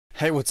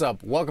Hey, what's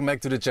up? Welcome back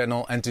to the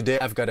channel, and today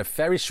I've got a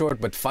very short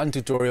but fun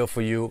tutorial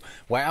for you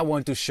where I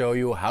want to show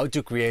you how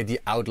to create the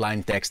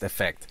outline text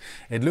effect.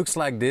 It looks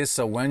like this,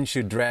 so once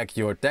you drag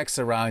your text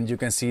around, you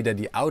can see that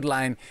the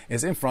outline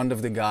is in front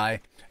of the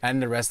guy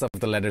and the rest of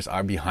the letters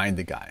are behind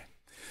the guy.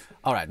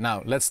 Alright,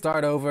 now let's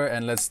start over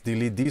and let's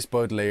delete these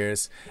both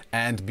layers.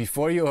 And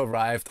before you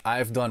arrived,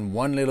 I've done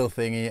one little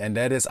thingy, and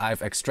that is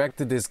I've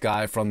extracted this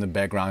guy from the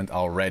background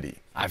already.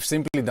 I've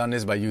simply done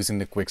this by using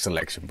the quick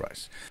selection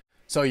brush.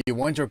 So you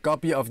want your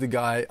copy of the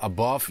guy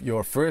above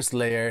your first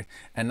layer,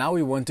 and now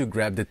we want to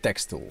grab the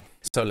text tool.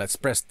 So let's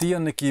press T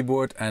on the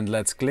keyboard and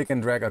let's click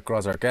and drag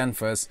across our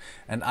canvas,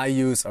 and I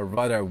use a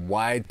rather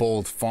wide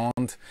bold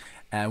font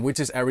which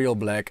is Arial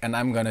Black, and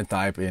I'm gonna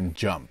type in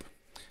jump.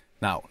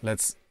 Now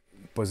let's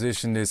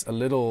position this a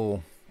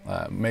little,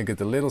 make it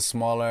a little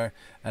smaller,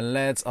 and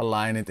let's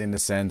align it in the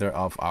center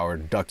of our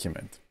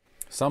document.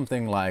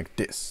 Something like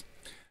this.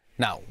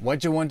 Now,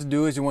 what you want to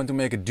do is you want to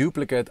make a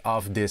duplicate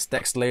of this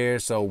text layer.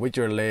 So with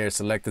your layer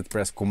selected,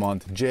 press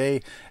Command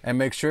J and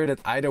make sure that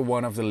either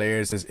one of the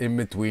layers is in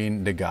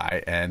between the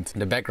guy and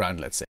the background,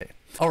 let's say.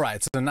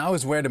 Alright, so now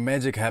is where the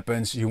magic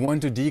happens. You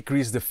want to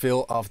decrease the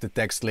fill of the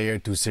text layer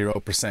to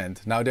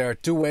 0%. Now there are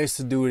two ways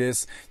to do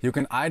this. You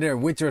can either,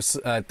 with your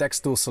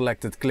text tool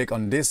selected, click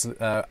on this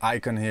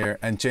icon here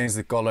and change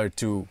the color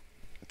to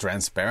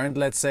transparent,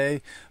 let's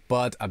say.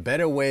 But a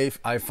better way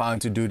I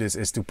found to do this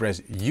is to press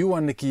U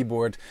on the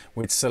keyboard,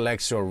 which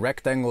selects your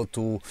rectangle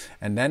tool,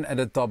 and then at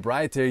the top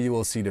right here you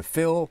will see the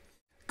fill.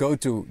 Go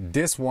to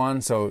this one,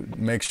 so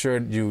make sure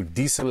you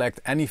deselect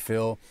any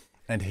fill,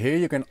 and here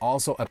you can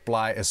also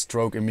apply a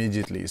stroke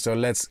immediately. So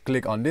let's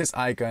click on this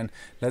icon,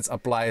 let's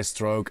apply a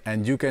stroke,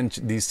 and you can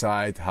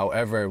decide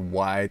however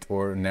wide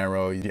or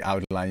narrow the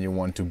outline you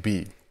want to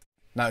be.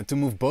 Now, to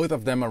move both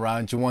of them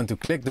around, you want to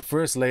click the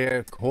first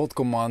layer, hold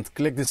Command,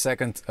 click the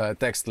second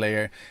text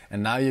layer,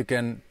 and now you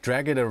can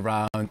drag it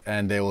around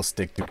and they will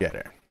stick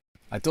together.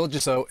 I told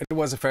you so. It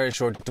was a very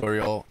short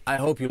tutorial. I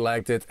hope you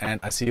liked it, and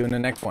I see you in the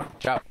next one.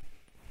 Ciao.